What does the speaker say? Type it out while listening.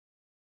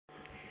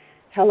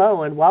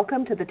Hello and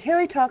welcome to the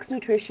Terry Talks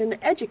Nutrition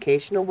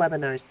Educational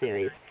Webinar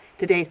Series.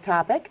 Today's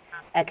topic,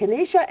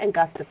 Echinacea and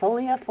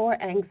anguistifolia for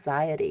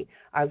anxiety.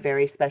 Our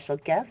very special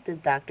guest is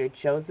Dr.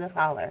 Joseph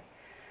Haller.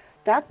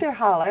 Dr.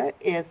 Haller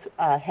is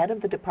head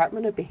of the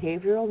Department of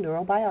Behavioral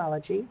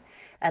Neurobiology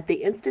at the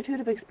Institute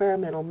of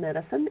Experimental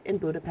Medicine in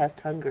Budapest,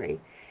 Hungary.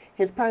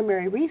 His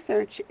primary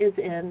research is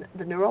in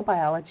the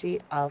neurobiology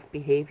of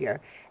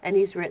behavior, and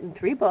he's written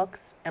 3 books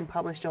and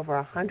published over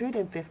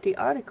 150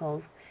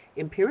 articles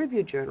in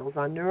peer-reviewed journals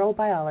on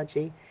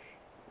neurobiology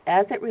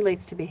as it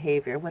relates to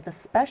behavior, with a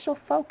special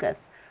focus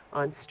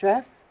on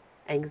stress,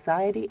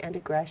 anxiety, and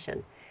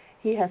aggression.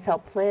 He has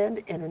helped plan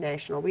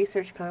international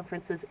research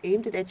conferences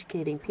aimed at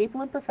educating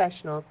people and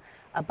professionals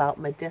about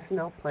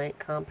medicinal plant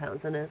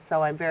compounds. And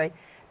so I'm very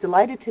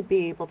delighted to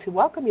be able to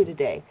welcome you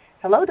today.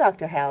 Hello,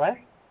 Dr. Haller.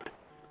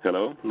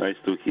 Hello, nice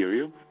to hear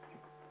you.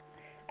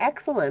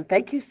 Excellent.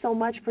 Thank you so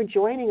much for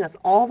joining us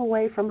all the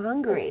way from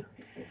Hungary.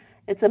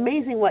 It's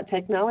amazing what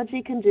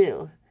technology can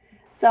do.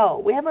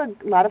 So we have a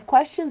lot of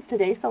questions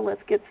today, so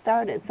let's get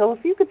started. So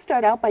if you could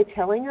start out by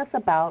telling us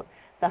about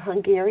the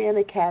Hungarian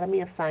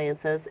Academy of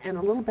Sciences and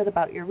a little bit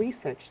about your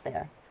research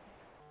there.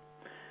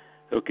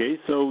 Okay,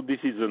 so this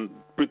is a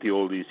pretty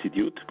old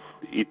institute.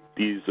 It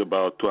is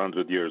about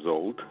 200 years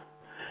old,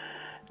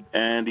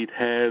 and it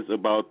has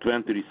about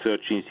 20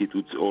 research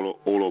institutes all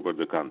over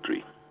the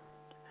country.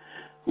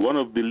 One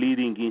of the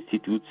leading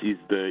institutes is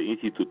the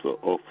Institute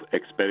of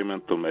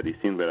Experimental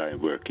Medicine, where I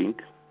am working.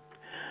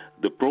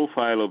 The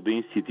profile of the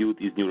institute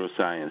is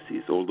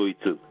neurosciences, although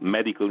it's a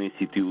medical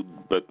institute,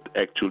 but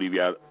actually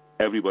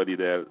everybody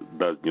there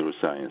does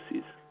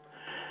neurosciences.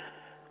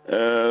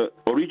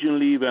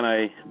 Originally, when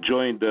I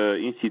joined the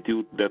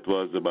institute, that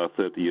was about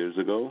 30 years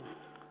ago,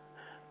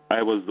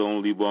 I was the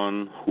only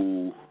one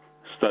who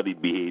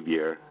studied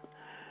behavior,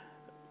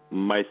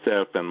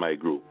 myself and my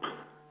group.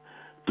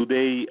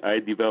 Today, I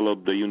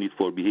developed the unit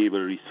for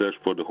behavioral research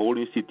for the whole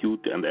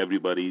institute, and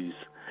everybody's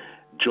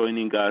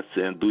joining us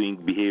and doing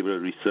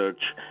behavioral research.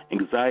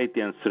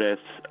 Anxiety and stress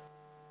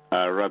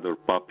are rather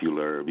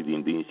popular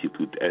within the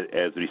institute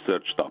as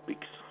research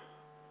topics.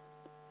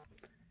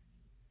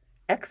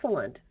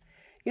 Excellent.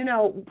 You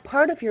know,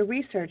 part of your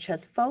research has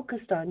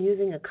focused on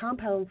using a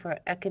compound from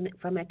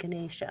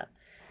Echinacea,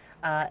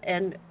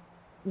 and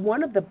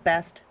one of the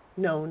best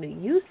known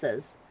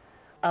uses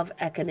of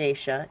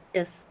Echinacea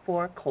is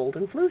for cold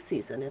and flu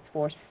season. It's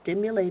for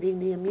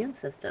stimulating the immune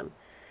system.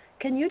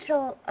 Can you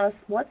tell us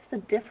what's the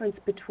difference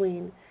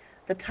between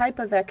the type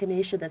of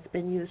Echinacea that's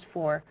been used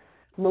for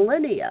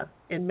millennia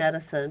in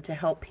medicine to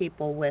help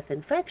people with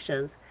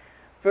infections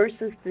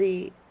versus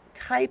the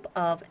type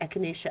of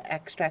Echinacea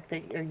extract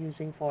that you're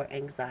using for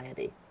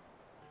anxiety?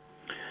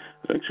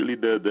 Actually,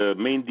 the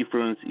main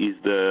difference is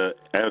the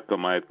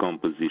alkymide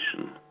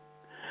composition.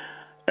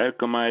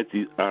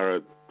 Alkymides are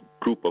a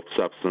group of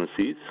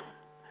substances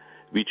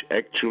which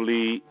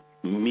actually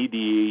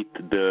mediate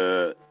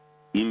the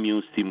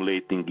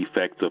immune-stimulating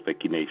effects of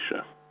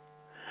Echinacea.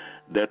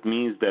 That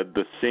means that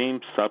the same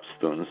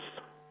substance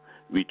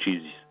which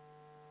is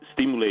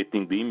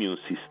stimulating the immune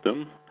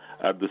system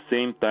at the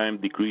same time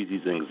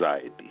decreases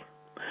anxiety.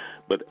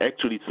 But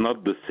actually it's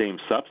not the same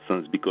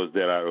substance, because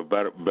there are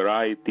a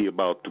variety,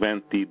 about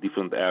 20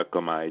 different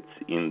alkymides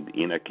in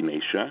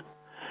Echinacea,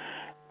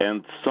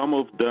 and some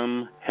of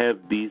them have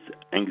these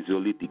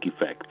anxiolytic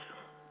effects.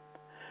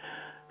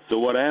 So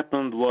what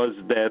happened was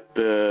that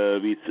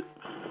with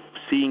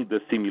seeing the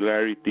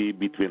similarity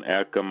between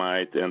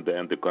alkymide and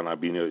the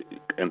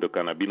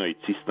cannabinoid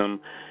system,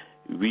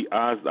 we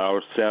asked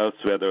ourselves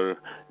whether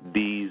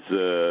these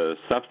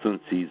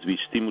substances which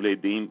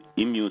stimulate the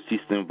immune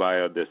system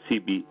via the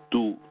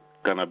CB2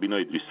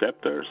 cannabinoid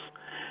receptors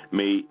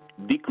may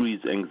decrease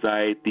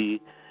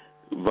anxiety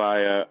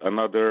via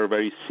another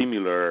very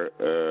similar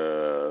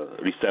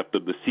receptor,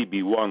 the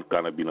CB1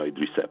 cannabinoid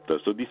receptor.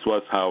 So this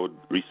was how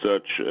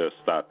research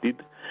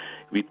started.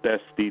 We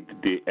tested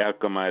the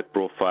alkymide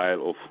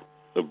profile of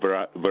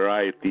a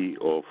variety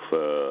of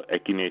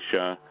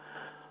Echinacea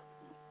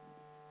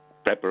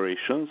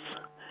preparations,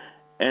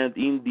 and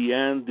in the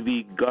end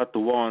we got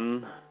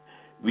one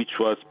which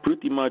was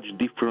pretty much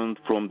different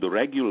from the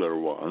regular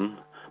one,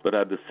 but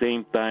at the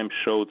same time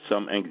showed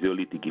some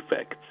anxiolytic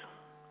effects.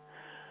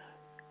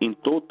 In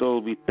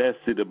total, we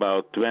tested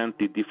about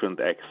 20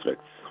 different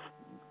extracts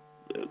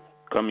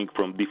coming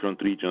from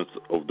different regions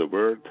of the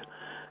world,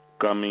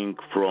 coming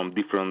from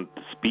different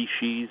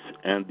species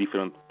and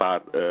different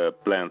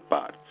plant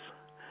parts.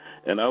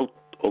 And out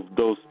of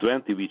those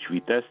 20 which we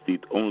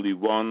tested, only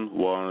one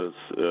was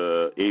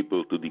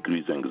able to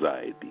decrease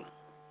anxiety.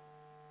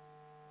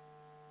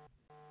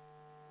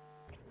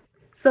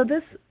 So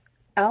this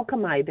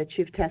alkymide that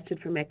you've tested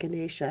from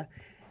Echinacea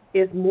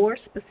is more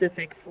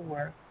specific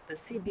for the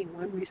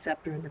CB1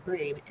 receptor in the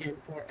brain and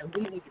for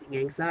alleviating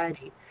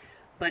anxiety,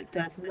 but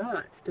does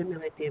not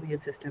stimulate the immune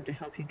system to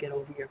help you get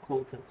over your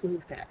colds and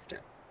flu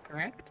faster,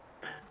 correct?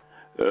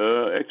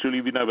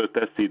 Actually, we never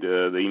tested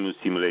the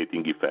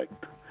immune-stimulating effect.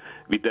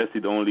 We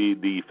tested only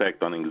the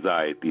effect on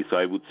anxiety. So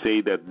I would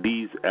say that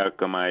these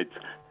alkymides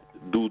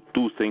do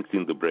two things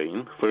in the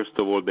brain. First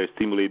of all, they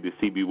stimulate the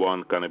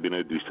CB1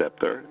 cannabinoid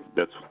receptor.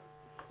 That's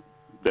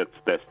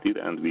tested,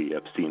 and we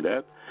have seen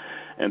that.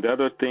 And the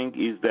other thing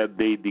is that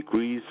they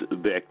decrease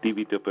the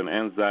activity of an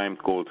enzyme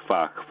called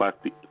FAH,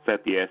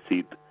 fatty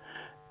acid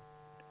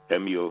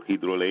amyl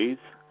hydrolase,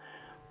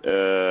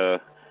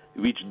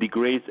 which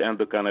degrades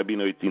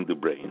endocannabinoids in the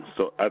brain.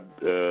 So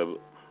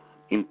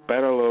in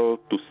parallel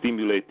to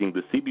stimulating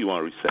the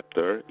CB1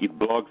 receptor, it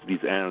blocks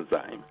this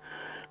enzyme,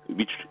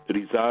 which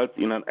results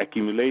in an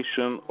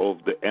accumulation of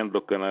the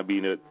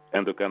endocannabinoid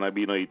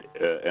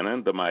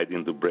anandamide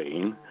in the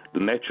brain, the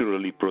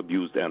naturally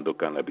produced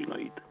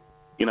endocannabinoid,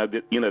 in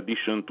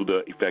addition to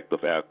the effect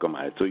of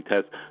alkamide. So it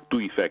has two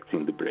effects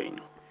in the brain.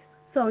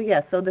 So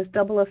yes, so this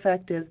double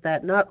effect is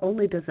that not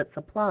only does it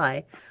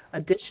supply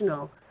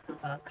additional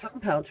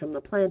compounds from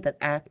the plant that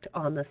act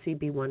on the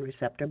CB1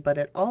 receptor, but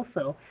it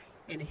also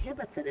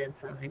inhibits an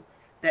enzyme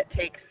that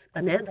takes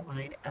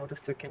anandamide out of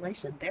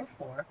circulation.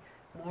 Therefore,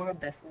 more of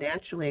this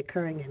naturally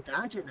occurring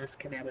endogenous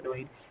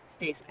cannabinoid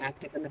stays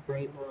active in the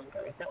brain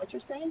longer. Is that what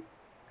you're saying?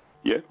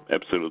 Yeah,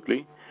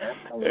 absolutely.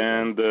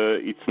 And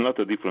it's not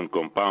a different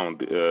compound.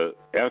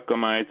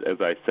 Alkamides,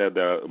 as I said,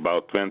 there are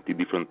about 20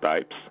 different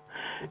types.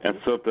 Mm-hmm. And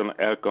certain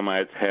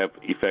alkamides have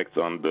effects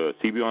on the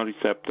CB1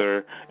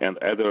 receptor, and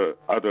other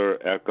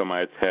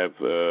alkamides have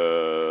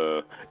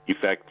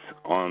effects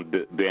on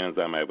the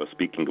enzyme I was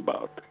speaking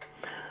about.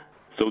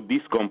 So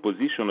this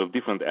composition of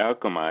different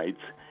alkamides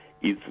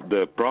is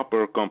the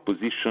proper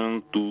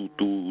composition to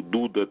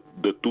do the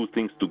two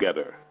things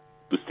together,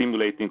 the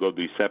stimulating of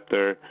the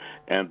receptor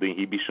and the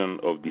inhibition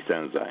of this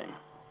enzyme.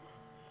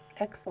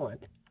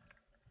 Excellent.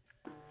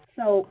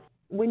 So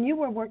when you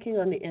were working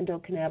on the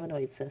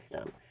endocannabinoid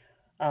system,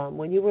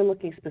 when you were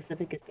looking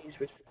specific at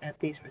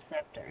these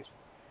receptors,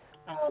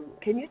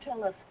 can you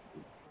tell us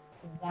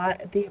why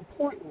the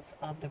importance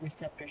of the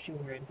receptors you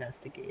were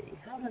investigating?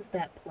 How does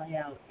that play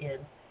out in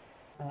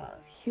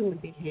human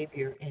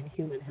behavior and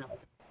human health?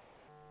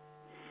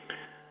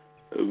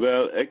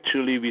 Well,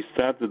 actually, we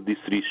started this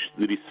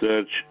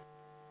research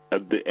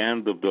at the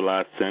end of the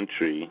last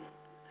century,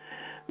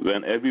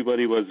 when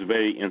everybody was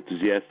very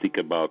enthusiastic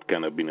about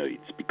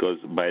cannabinoids, because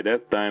by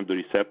that time the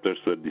receptors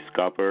were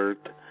discovered,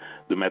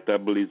 the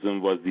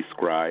metabolism was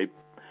described,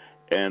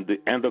 and the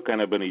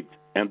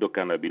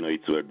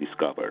endocannabinoids were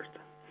discovered.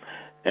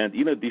 And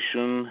in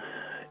addition,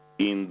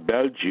 in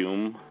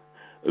Belgium,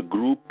 a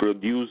group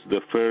produced the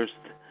first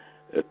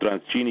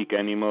transgenic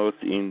animals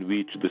in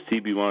which the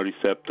CB1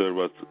 receptor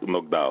was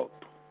knocked out.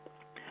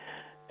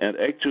 And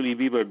actually,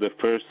 we were the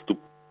first to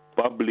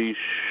publish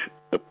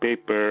a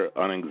paper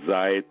on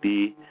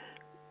anxiety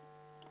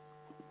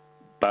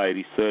by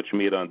research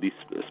made on this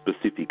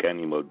specific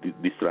animal,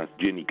 this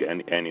transgenic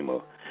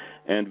animal.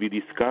 And we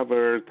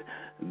discovered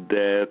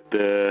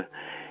that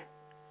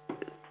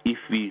if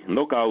we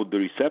knock out the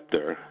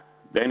receptor,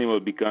 the animal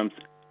becomes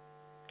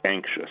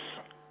anxious.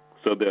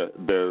 So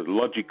the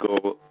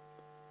logical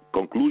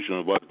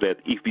conclusion was that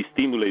if we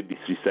stimulate this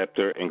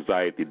receptor,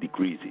 anxiety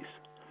decreases.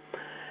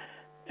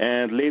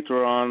 And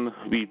later on,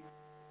 we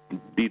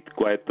did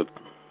quite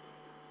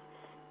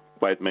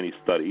many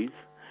studies,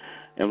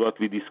 and what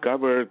we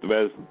discovered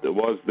was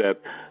that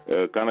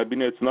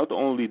cannabinoids not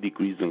only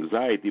decrease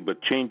anxiety,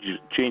 but change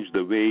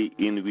the way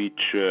in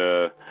which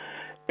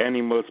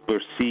animals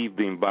perceive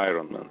the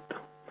environment,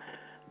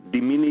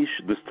 diminish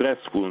the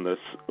stressfulness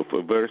of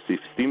aversive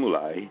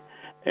stimuli,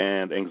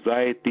 and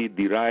anxiety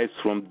derives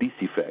from this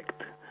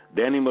effect.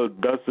 The animal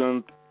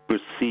doesn't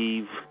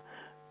perceive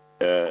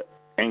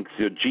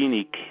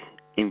anxiogenic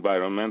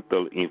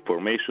environmental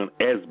information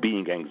as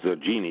being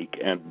anxiogenic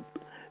and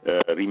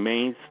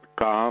remains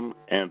calm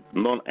and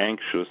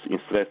non-anxious in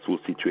stressful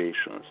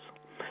situations.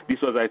 This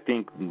was, I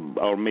think,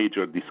 our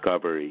major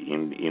discovery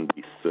in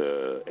this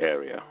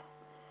area.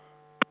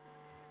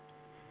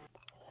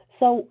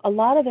 So a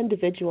lot of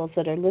individuals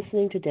that are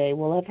listening today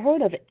will have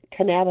heard of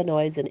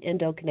cannabinoids and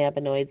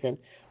endocannabinoids and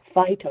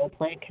phyto,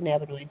 plant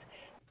cannabinoids,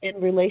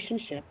 in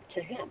relationship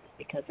to hemp,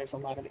 because there's a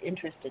lot of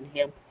interest in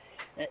hemp,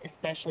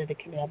 especially the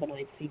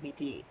cannabinoid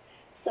CBD.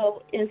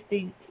 So is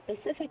the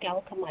specific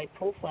alkamide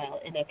profile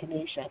in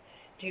Echinacea,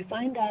 do you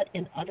find that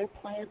in other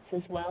plants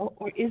as well,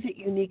 or is it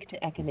unique to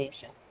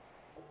Echinacea?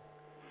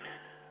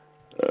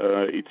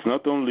 It's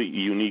not only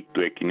unique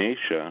to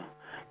Echinacea,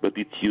 but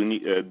it's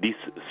unique. This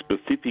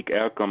specific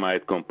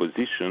alkamide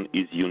composition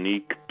is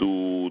unique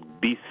to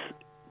this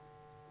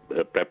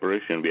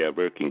preparation we are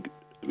working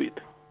with.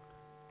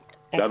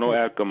 There are no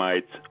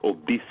alkamides of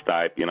this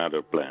type in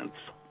other plants.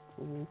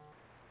 Mm-hmm.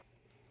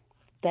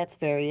 That's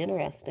very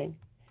interesting.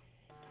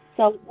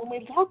 So when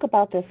we talk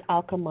about this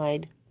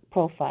alkamide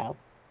profile,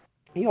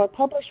 your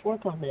published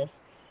work on this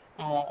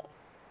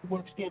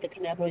works via the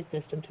cannabinoid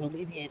system to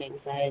alleviate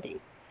anxiety.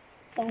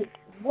 So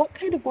what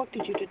kind of work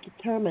did you do to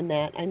determine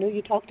that? I know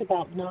you talked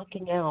about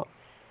knocking out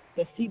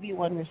the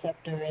CB1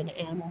 receptor in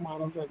animal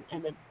models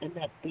and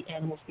that the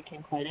animals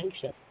became quite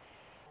anxious.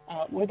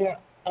 Were there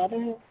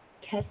other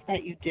tests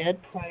that you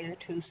did prior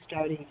to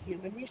starting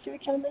human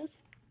research on this?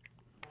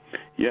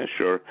 Yeah,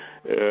 sure.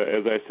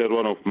 As I said,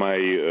 one of my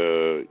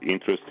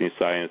interests in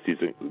science is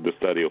the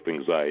study of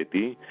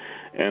anxiety.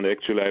 And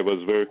actually, I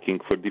was working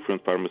for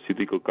different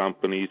pharmaceutical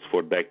companies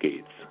for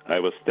decades. I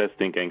was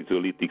testing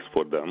anxiolytics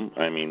for them.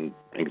 I mean,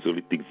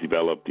 anxiolytics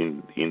developed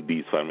in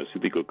these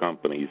pharmaceutical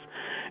companies.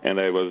 And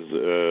I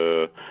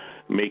was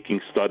making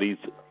studies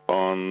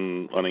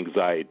on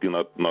anxiety,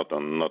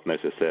 not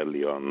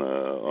necessarily on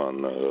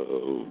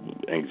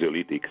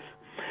anxiolytics.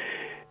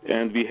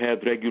 And we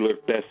had regular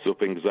tests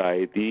of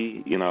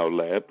anxiety in our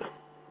lab.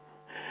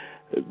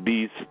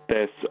 These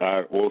tests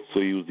are also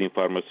used in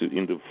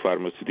the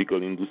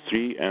pharmaceutical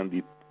industry, and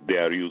they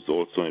are used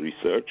also in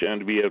research.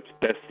 And we have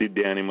tested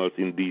the animals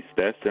in these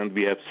tests, and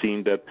we have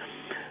seen that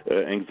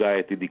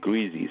anxiety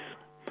decreases.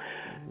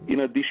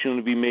 In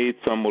addition, we made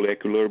some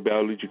molecular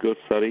biological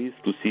studies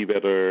to see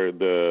whether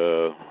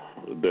the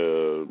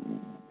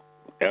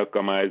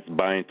alkamides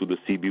bind to the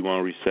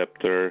CB1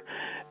 receptor,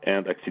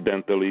 and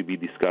accidentally we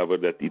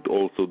discovered that it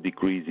also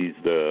decreases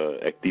the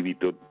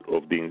activity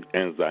of the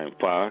enzyme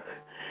FAH.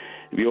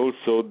 We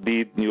also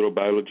did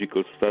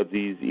neurobiological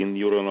studies in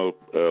neuronal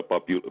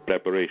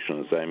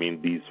preparations. I mean,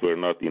 these were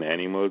not in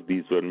animals,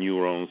 these were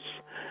neurons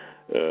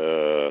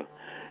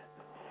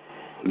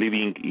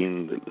living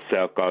in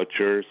cell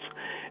cultures,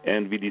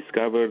 and we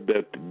discovered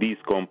that these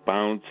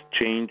compounds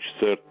change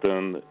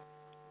certain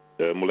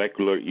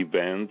molecular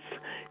events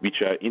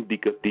which are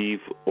indicative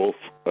of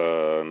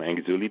an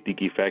anxiolytic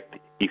effect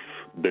if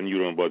the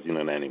neuron was in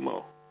an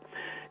animal.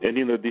 And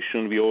in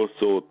addition, we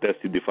also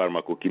tested the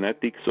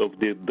pharmacokinetics of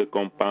the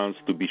compounds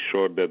to be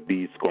sure that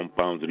these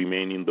compounds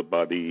remain in the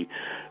body,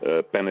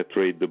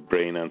 penetrate the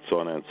brain, and so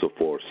on and so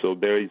forth. So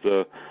there is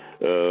a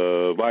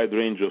wide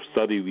range of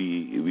study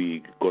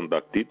we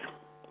conducted.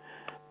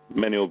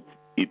 Many of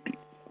it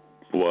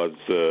was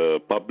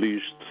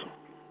published.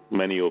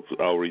 Many of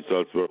our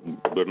results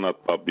were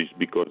not published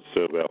because,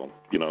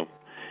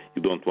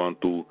 you don't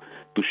want to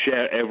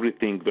share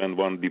everything when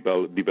one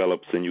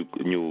develops a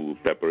new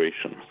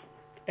preparation.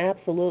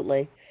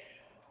 Absolutely.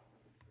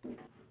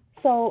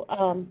 So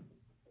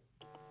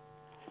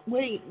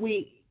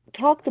we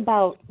talked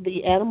about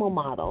the animal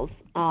models,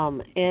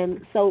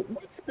 and so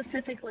what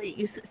specifically,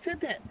 you said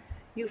that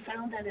you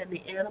found that in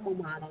the animal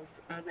models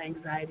of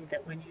anxiety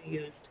that when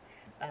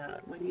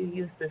you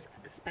used this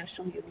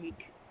special,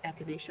 unique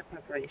Echinacea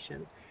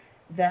preparation,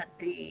 that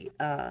the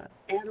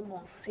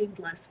animals seemed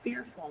less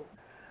fearful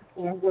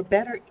or were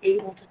better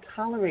able to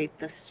tolerate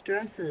the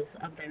stresses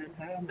of their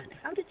environment.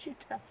 How did you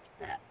test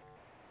that?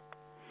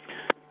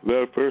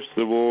 Well, first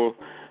of all,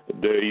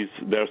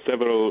 there are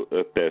several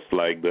tests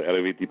like the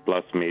elevated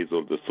plasmase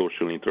or the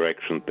social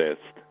interaction test,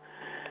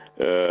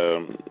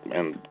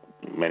 and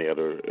many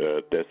other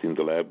tests in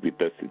the lab. We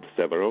tested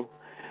several.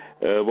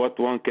 What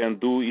one can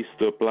do is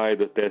to apply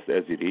the test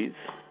as it is,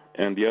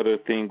 and the other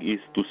thing is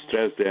to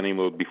stress the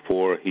animal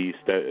before he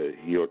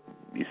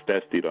is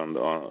tested on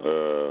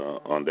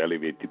the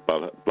elevated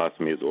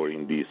plasmase or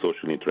in the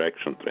social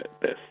interaction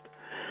test.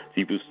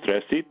 So if you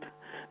stress it,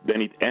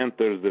 then it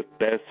enters the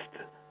test,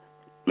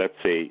 let's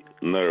say,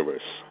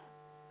 nervous,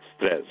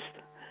 stressed,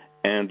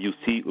 and you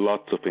see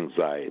lots of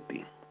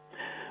anxiety,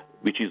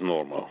 which is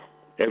normal.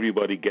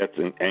 Everybody gets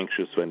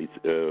anxious when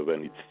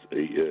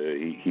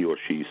he or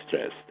she is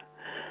stressed.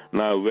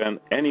 Now, when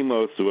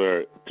animals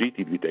were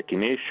treated with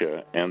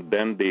echinacea and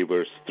then they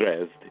were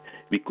stressed,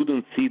 we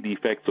couldn't see the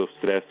effects of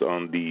stress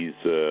on these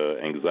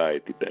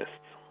anxiety tests.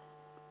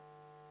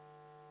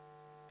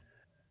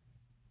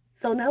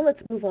 So now let's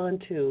move on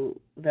to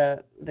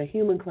the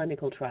human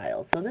clinical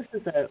trials. So this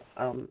is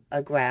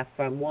a graph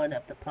from one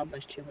of the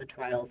published human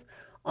trials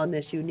on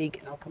this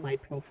unique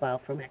alkaloid profile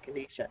from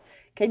Echinacea.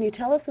 Can you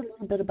tell us a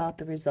little bit about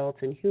the results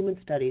in human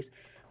studies?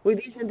 Did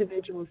these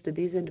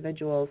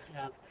individuals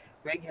have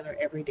regular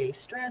everyday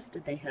stress?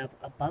 Did they have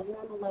above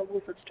normal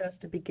levels of stress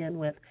to begin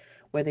with?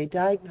 Were they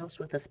diagnosed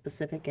with a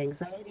specific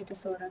anxiety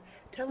disorder?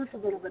 Tell us a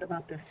little bit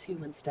about this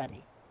human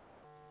study.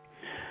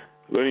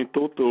 Well, in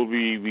total,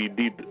 we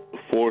did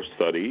 4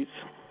 studies.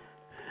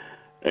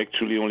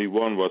 Actually, only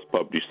one was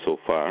published so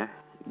far.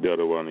 The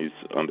other one is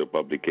under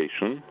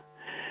publication.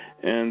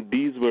 And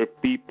these were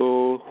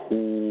people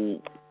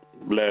who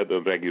led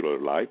a regular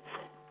life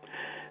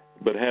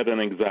but had an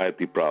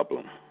anxiety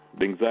problem.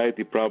 The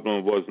anxiety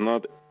problem was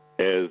not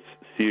as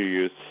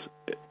serious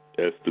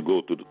as to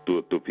go to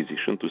a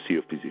physician, to see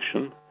a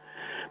physician,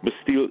 but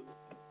still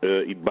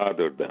it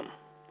bothered them.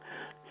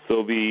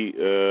 So we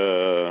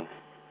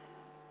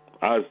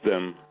asked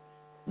them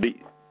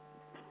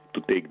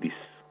to take this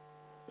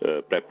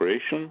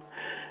preparation,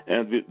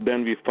 and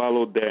then we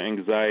followed their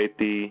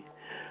anxiety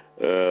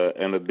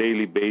on a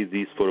daily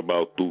basis for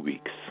about 2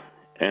 weeks.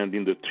 And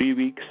in the 3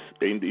 weeks,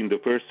 in the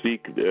first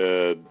week,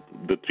 the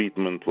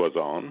treatment was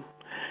on,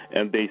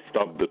 and they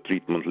stopped the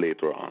treatment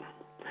later on.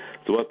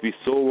 So what we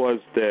saw was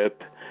that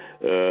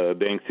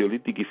the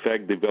anxiolytic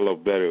effect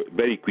developed very,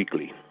 very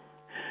quickly.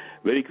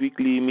 Very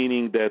quickly,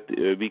 meaning that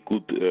we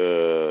could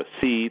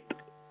see it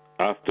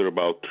after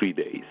about 3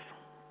 days,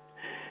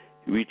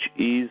 which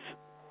is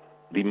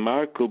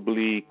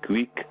remarkably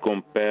quick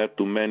compared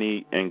to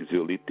many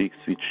anxiolytics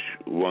which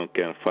one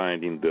can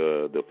find in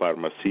the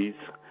pharmacies,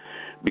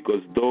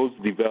 because those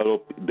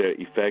develop their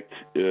effects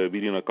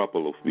within a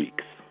couple of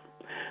weeks.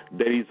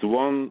 There is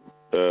one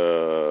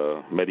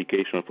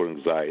medication for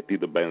anxiety,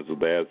 the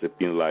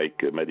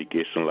benzodiazepine-like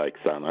medication like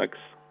Xanax,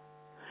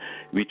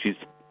 which is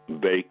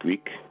very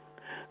quick.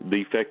 The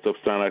effects of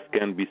Xanax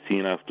can be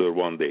seen after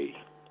 1 day.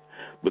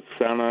 But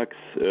Xanax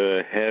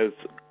has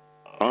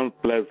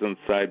unpleasant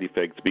side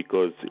effects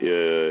because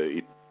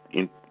it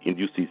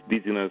induces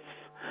dizziness,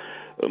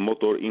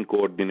 motor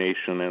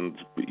incoordination, and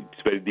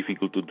it's very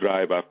difficult to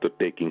drive after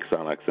taking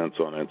Xanax and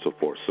so on and so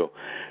forth. So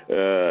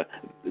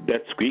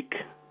that's quick,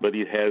 but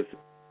it has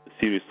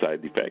serious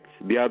side effects.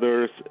 The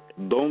others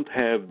don't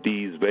have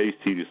these very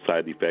serious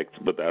side effects,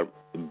 but are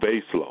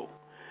very slow.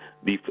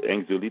 The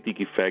anxiolytic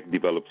effect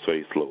develops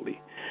very slowly.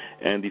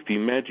 And if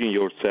you imagine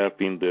yourself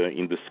in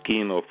the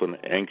skin of an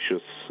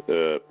anxious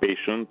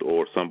patient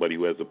or somebody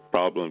who has a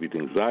problem with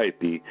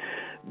anxiety,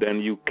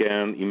 then you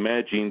can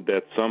imagine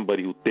that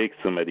somebody who takes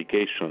a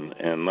medication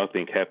and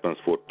nothing happens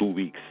for 2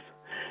 weeks,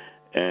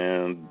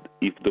 and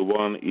if the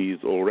one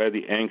is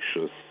already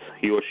anxious,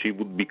 he or she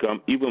would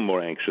become even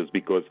more anxious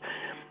because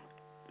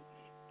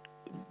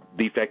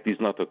the effect is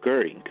not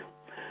occurring.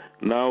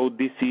 Now,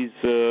 this is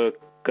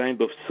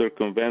kind of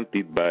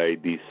circumvented by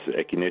this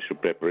echinacea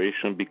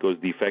preparation because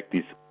the effect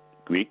is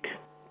quick,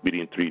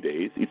 within 3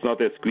 days. It's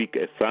not as quick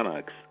as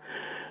Xanax,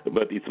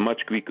 but it's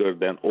much quicker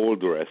than all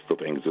the rest of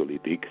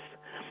anxiolytics,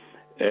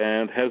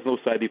 and has no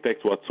side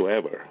effects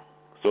whatsoever.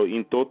 So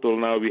in total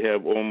now we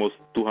have almost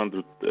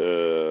 200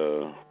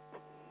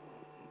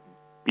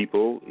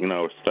 people in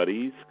our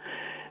studies,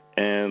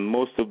 and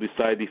most of the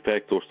side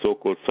effects or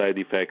so-called side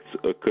effects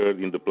occurred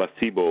in the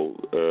placebo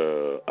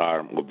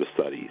arm of the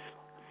studies.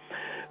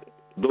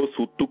 Those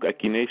who took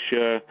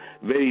echinacea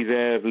very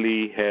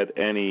rarely had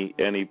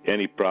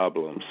any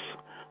problems,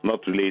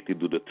 not related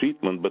to the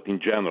treatment, but in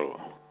general.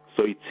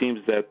 So it seems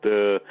that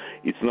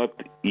it's not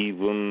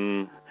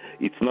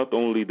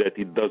only that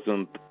it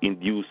doesn't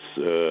induce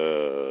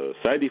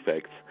side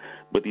effects,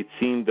 but it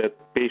seems that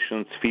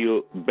patients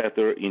feel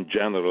better in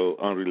general,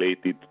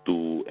 unrelated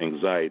to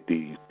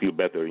anxiety, feel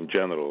better in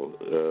general,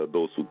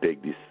 those who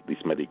take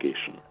this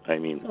medication.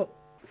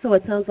 So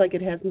it sounds like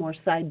it has more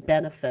side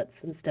benefits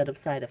instead of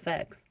side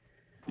effects.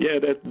 Yeah,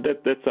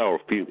 that's our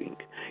feeling.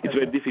 It's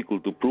very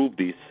difficult to prove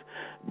this,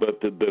 but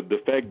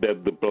the fact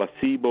that the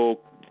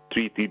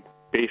placebo-treated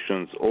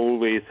patients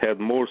always had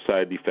more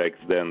side effects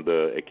than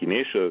the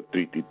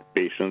echinacea-treated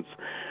patients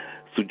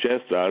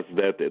suggests us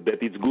that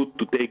it's good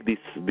to take this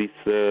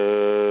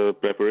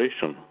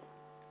preparation.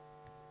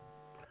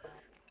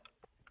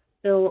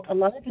 So a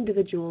lot of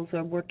individuals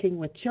are working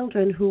with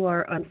children who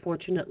are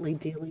unfortunately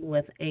dealing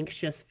with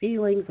anxious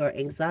feelings or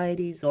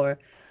anxieties or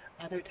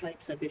other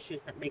types of issues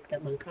that make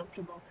them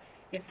uncomfortable.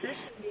 Is this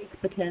unique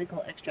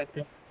botanical extract,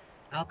 this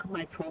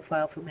alkemide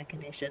profile from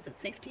echinacea, is it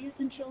safe to use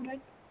in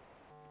children?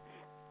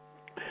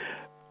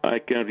 I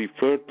can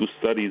refer to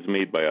studies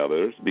made by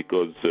others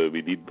because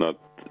we did not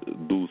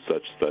do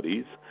such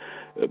studies,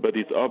 but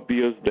it's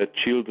obvious that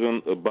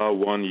children above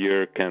 1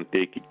 year can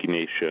take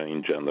echinacea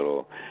in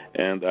general.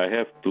 And I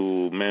have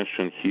to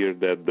mention here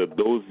that the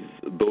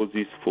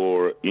doses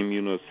for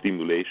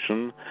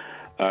immunostimulation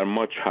are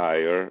much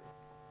higher,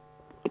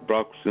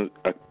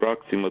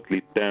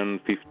 approximately 10,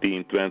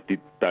 15, 20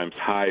 times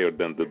higher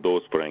than the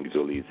dose for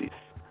anxiolysis.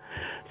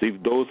 So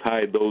if those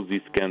high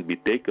doses can be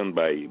taken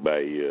by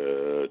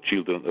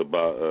children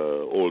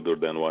older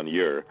than 1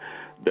 year,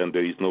 then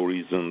there is no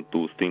reason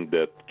to think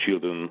that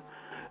children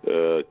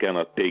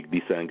cannot take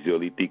this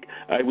anxiolytic.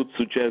 I would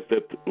suggest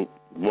that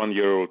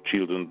 1-year-old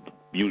children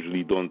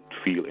usually don't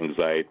feel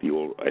anxiety,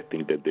 or I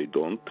think that they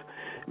don't.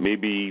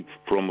 Maybe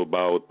from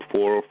about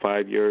 4 or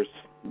 5 years,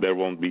 there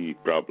won't be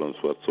problems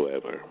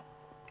whatsoever.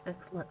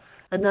 Excellent.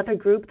 Another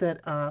group that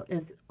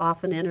is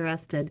often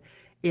interested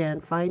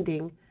in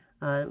finding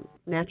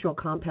natural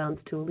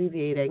compounds to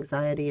alleviate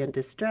anxiety and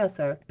distress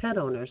are pet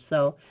owners.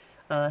 So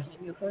have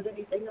you heard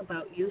anything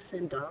about use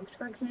in dogs,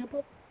 for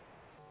example?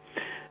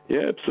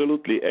 Yeah,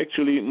 absolutely.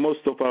 Actually,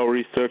 most of our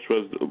research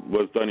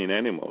was done in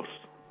animals.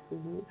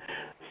 Mm-hmm.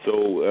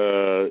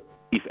 So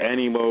if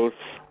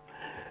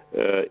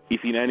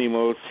in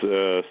animals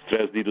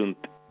stress didn't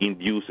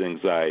induce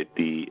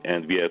anxiety,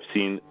 and we have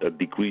seen a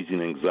decrease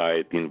in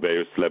anxiety in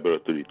various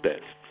laboratory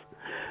tests,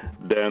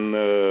 then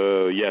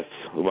yes,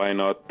 why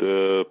not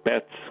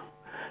pets?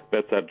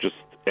 Pets are just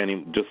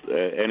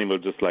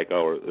animals, just like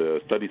our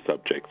study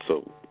subjects.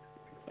 So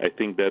I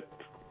think that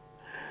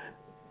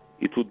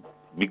it would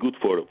be good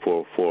for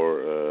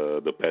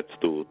the pets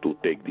to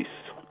take this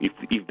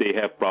if they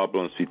have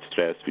problems with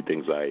stress, with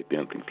anxiety,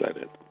 and things like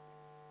that.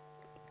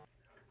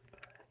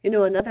 You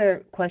know,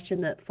 another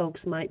question that folks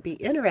might be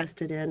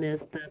interested in is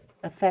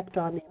the effect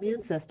on the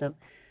immune system.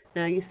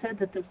 Now, you said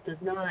that this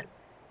does not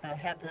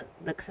have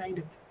the kind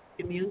of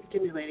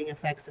immune-stimulating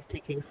effects of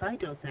taking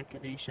high-dose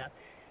echinacea.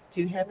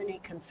 Do you have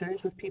any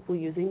concerns with people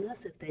using this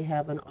if they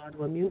have an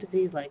autoimmune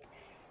disease like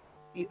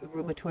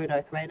rheumatoid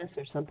arthritis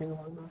or something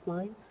along those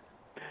lines?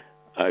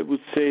 I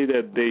would say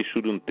that they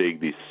shouldn't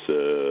take this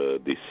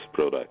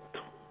product.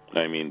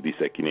 I mean, this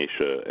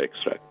Echinacea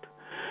extract.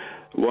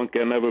 One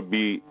can never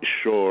be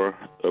sure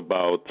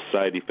about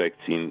side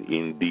effects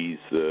in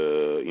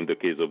the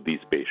case of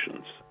these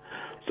patients.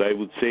 So I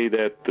would say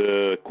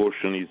that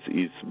caution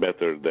is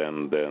better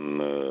than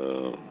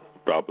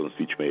problems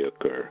which may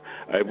occur.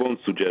 I won't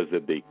suggest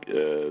that they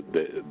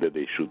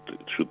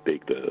should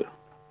take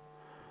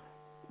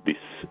this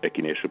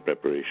Echinacea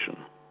preparation.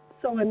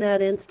 So in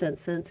that instance,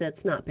 since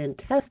it's not been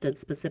tested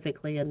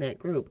specifically in that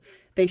group,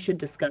 they should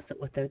discuss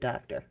it with their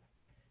doctor.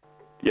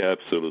 Yeah,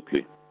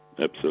 absolutely.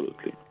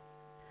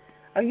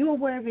 Are you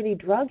aware of any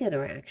drug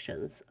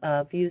interactions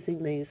of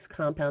using these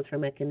compounds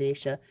from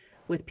Echinacea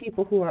with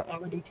people who are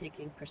already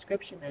taking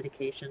prescription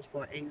medications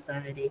for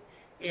anxiety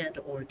and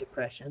or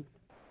depression?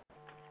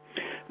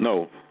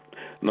 No,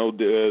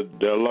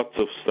 there are lots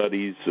of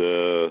studies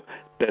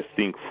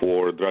testing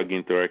for drug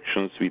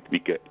interactions with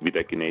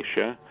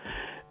Echinacea,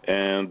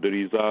 and the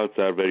results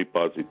are very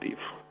positive.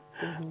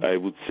 Mm-hmm. I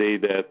would say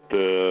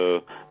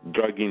that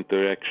drug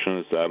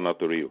interactions are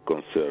not a real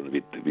concern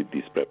with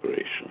this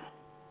preparation.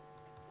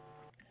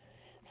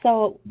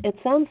 So it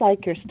sounds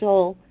like you're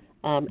still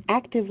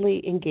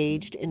actively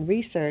engaged in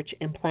research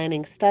and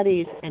planning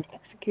studies and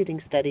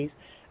executing studies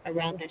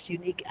around this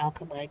unique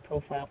alkemide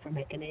profile from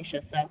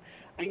Echinacea. So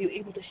are you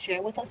able to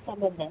share with us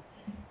some of the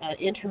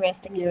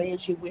interesting areas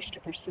you wish to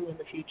pursue in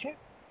the future?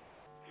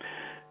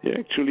 Yeah,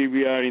 actually,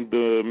 we are in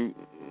the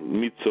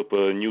midst of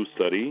a new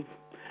study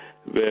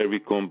where we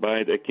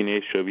combined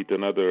Echinacea with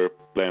another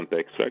plant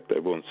extract. I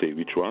won't say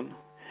which one.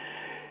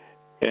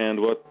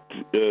 And what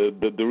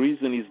the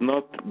reason is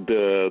not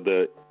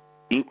the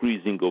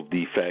increasing of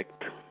the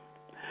effect,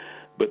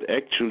 but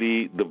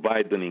actually the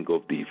widening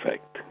of the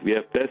effect. We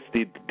have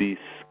tested this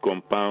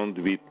compound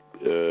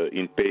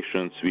in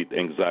patients with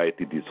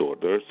anxiety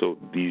disorder. So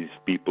these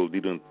people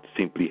didn't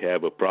simply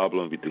have a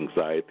problem with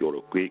anxiety or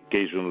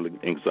occasional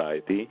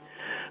anxiety,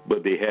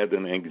 but they had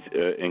an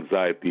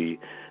anxiety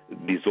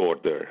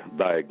disorder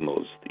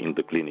diagnosed in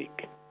the clinic.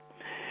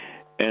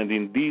 And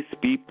in these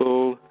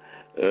people,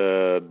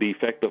 the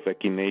effect of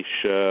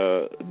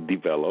Echinacea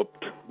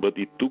developed, but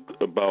it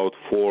took about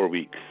 4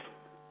 weeks,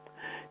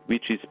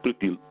 which is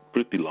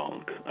pretty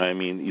long. I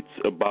mean,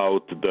 it's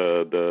about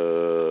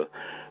the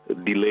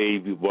delay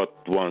what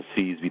one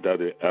sees with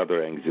other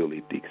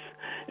anxiolytics.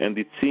 And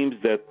it seems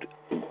that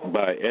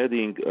by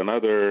adding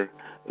another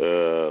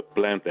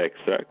plant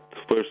extract,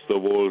 first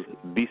of all,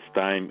 this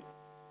time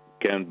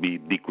can be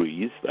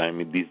decreased. I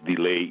mean, this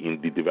delay in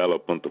the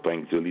development of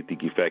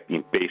anxiolytic effect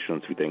in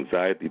patients with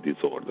anxiety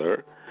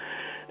disorder.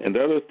 And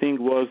the other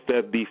thing was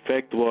that the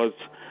effect was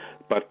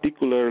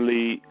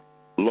particularly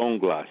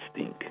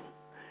long-lasting.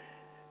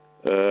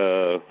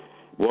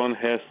 One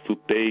has to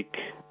take,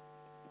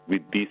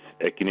 with this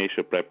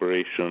Echinacea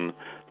preparation,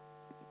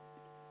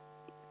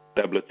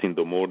 tablets in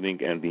the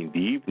morning and in the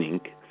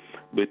evening,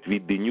 but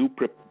with the new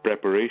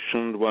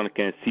preparation, one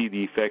can see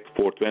the effect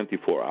for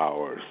 24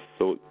 hours.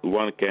 So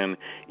one can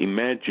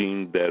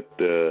imagine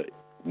that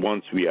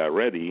once we are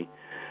ready,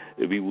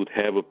 we would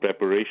have a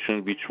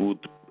preparation which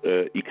would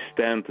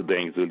extend the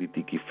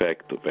anxiolytic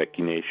effect of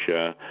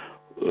Echinacea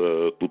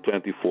to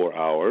 24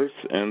 hours,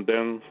 and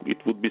then it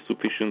would be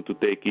sufficient to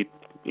take it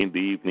in the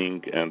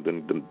evening and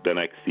then the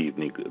next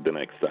evening, the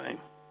next time.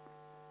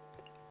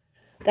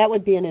 That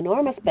would be an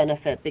enormous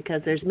benefit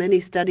because there's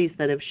many studies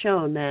that have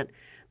shown that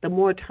the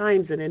more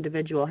times an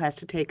individual has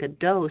to take a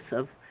dose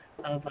of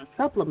a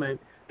supplement,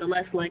 the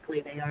less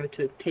likely they are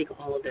to take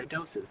all of their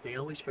doses. They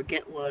always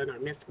forget one or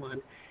miss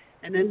one,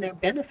 and then their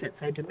benefits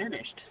are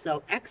diminished.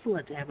 So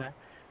excellent to have a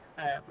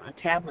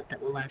tablet that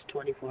will last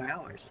 24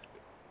 hours.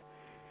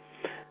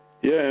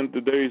 Yeah, and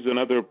there is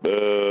another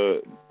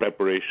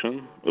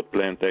preparation, a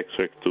plant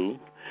extract too,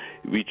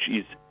 which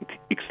is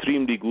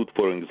extremely good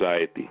for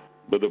anxiety.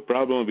 But the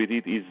problem with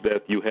it is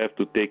that you have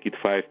to take it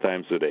 5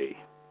 times a day.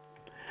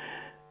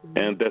 Mm-hmm.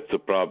 And that's a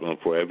problem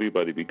for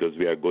everybody because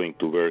we are going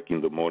to work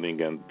in the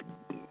morning and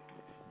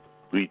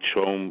reach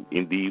home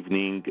in the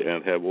evening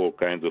and have all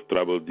kinds of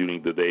trouble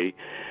during the day.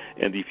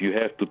 And if you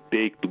have to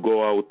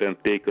go out and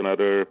take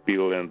another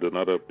pill and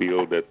another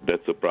pill,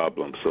 that's a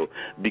problem. So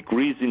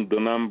decreasing the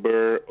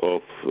number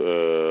of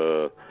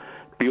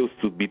pills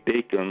to be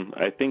taken,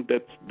 I think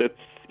that's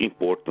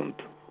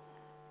important.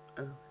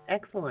 Oh,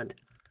 excellent.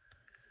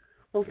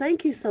 Well,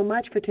 thank you so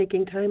much for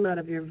taking time out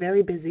of your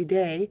very busy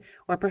day,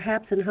 or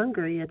perhaps in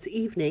Hungary it's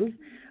evening.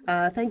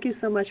 Thank you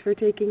so much for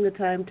taking the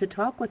time to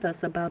talk with us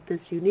about this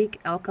unique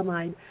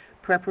alkemide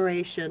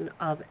preparation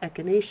of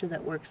Echinacea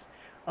that works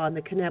on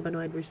the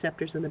cannabinoid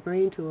receptors in the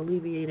brain to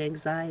alleviate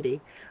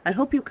anxiety. I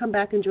hope you come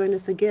back and join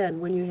us again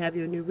when you have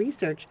your new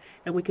research,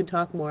 and we can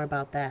talk more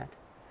about that.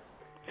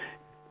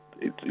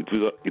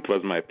 It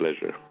was my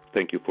pleasure.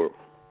 Thank you for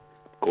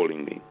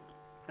calling me.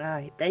 All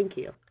right, thank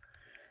you.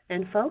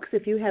 And folks,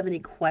 if you have any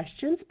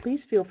questions, please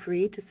feel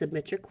free to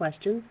submit your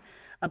questions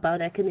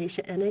about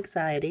Echinacea and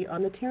anxiety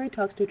on the Terry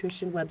Talks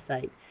Nutrition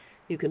website.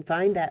 You can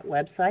find that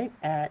website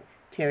at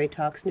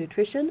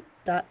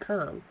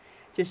terrytalksnutrition.com.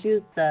 Just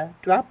use the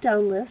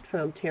drop-down list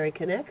from Terry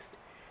Connects,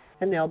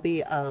 and there'll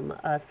be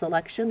a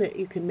selection that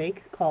you can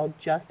make called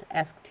Just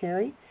Ask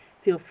Terry.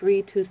 Feel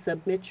free to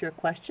submit your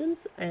questions,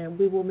 and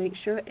we will make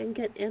sure and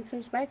get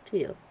answers back to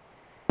you.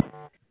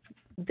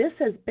 This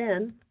has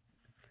been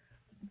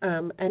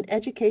an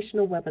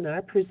educational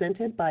webinar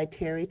presented by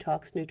Terry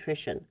Talks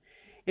Nutrition.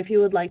 If you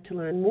would like to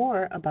learn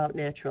more about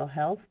natural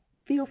health,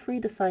 feel free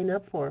to sign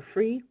up for a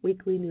free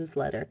weekly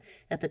newsletter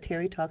at the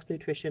Terry Talks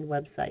Nutrition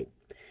website.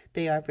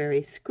 They are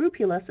very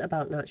scrupulous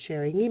about not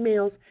sharing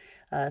emails,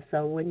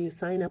 so when you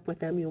sign up with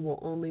them, you will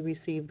only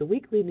receive the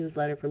weekly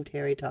newsletter from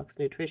Terry Talks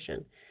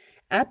Nutrition.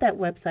 At that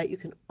website, you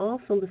can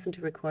also listen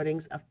to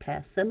recordings of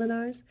past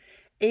seminars,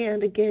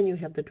 and again, you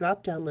have the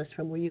drop-down list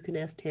from where you can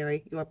ask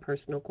Terry your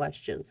personal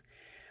questions.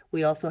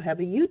 We also have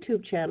a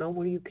YouTube channel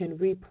where you can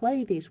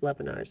replay these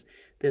webinars.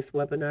 This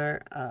webinar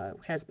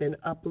has been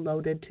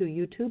uploaded to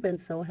YouTube, and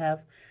so have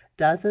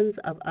dozens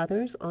of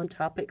others on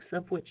topics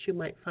of which you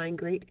might find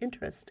great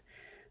interest.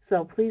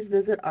 So please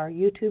visit our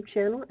YouTube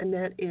channel, and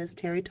that is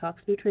Terry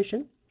Talks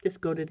Nutrition. Just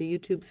go to the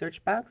YouTube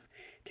search box,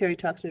 Terry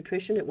Talks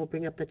Nutrition. It will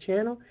bring up the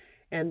channel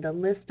and the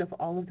list of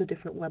all of the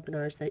different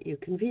webinars that you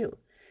can view.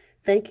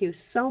 Thank you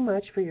so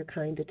much for your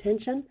kind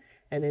attention,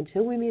 and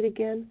until we meet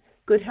again,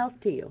 good health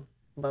to you.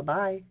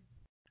 Bye-bye.